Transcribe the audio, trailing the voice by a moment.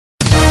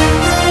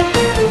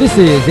This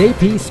is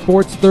AP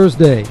Sports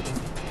Thursday.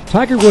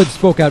 Tiger Woods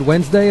spoke out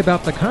Wednesday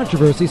about the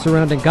controversy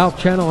surrounding Golf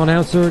Channel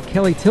announcer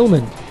Kelly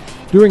Tilghman.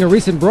 During a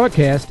recent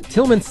broadcast,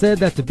 Tilghman said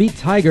that to beat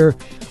Tiger,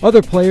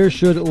 other players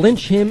should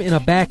lynch him in a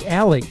back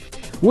alley.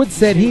 Woods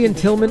said he and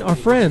Tilghman are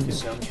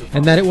friends,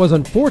 and that it was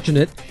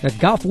unfortunate that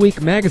Golf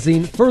Week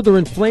magazine further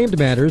inflamed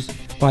matters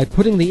by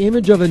putting the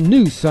image of a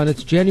noose on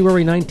its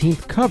January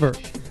 19th cover,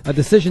 a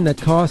decision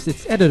that cost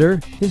its editor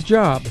his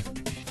job.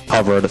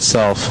 Cover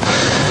itself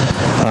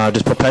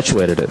just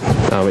perpetuated it.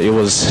 It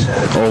was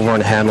over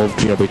and handled,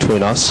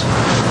 between us,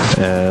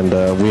 and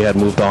we had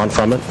moved on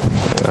from it.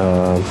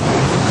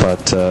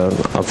 But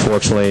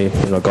unfortunately,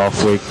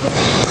 Golf Week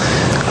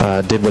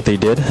did what they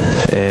did,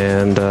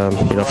 and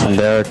from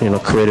there,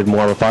 created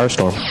more of a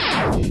firestorm.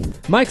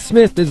 Mike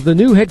Smith is the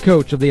new head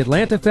coach of the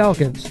Atlanta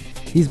Falcons.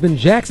 He's been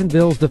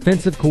Jacksonville's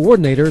defensive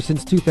coordinator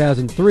since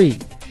 2003.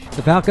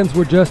 The Falcons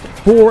were just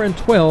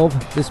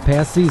 4-12 this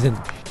past season.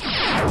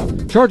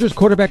 Chargers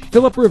quarterback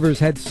Phillip Rivers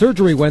had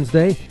surgery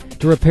Wednesday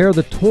to repair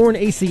the torn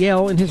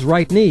ACL in his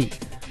right knee.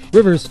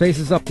 Rivers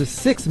faces up to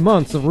 6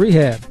 months of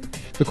rehab.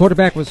 The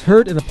quarterback was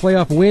hurt in the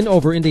playoff win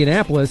over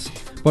Indianapolis,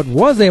 but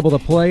was able to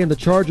play in the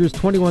Chargers'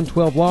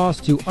 21-12 loss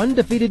to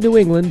undefeated New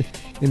England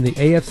in the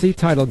AFC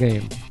title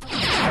game.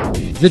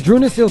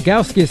 Zydrunas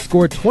Ilgauskas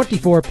scored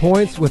 24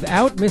 points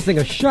without missing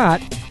a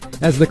shot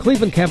as the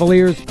Cleveland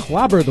Cavaliers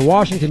clobbered the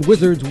Washington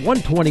Wizards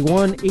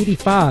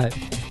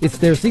 121-85. It's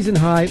their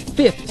season-high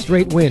 5th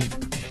straight win.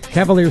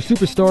 Cavalier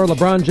superstar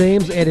LeBron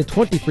James added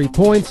 23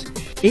 points,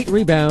 8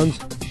 rebounds,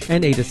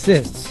 and 8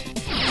 assists.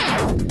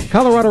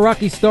 Colorado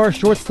Rockies star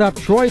shortstop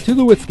Troy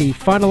Tulowitzki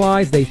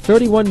finalized a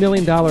 $31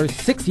 million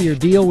 6-year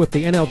deal with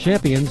the NL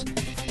champions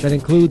that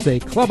includes a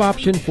club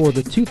option for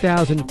the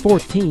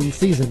 2014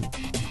 season.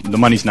 The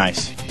money's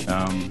nice.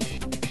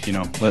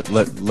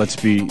 Let's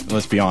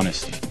be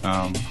honest.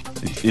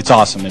 It's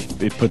awesome.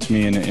 It puts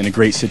me in a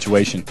great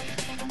situation.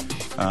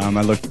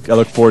 I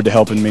look forward to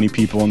helping many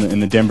people in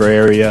the Denver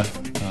area,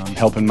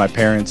 helping my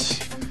parents,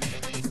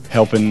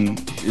 helping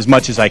as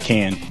much as I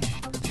can.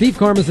 Steve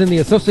Karmazin, the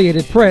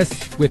Associated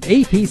Press, with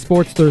AP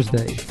Sports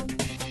Thursday.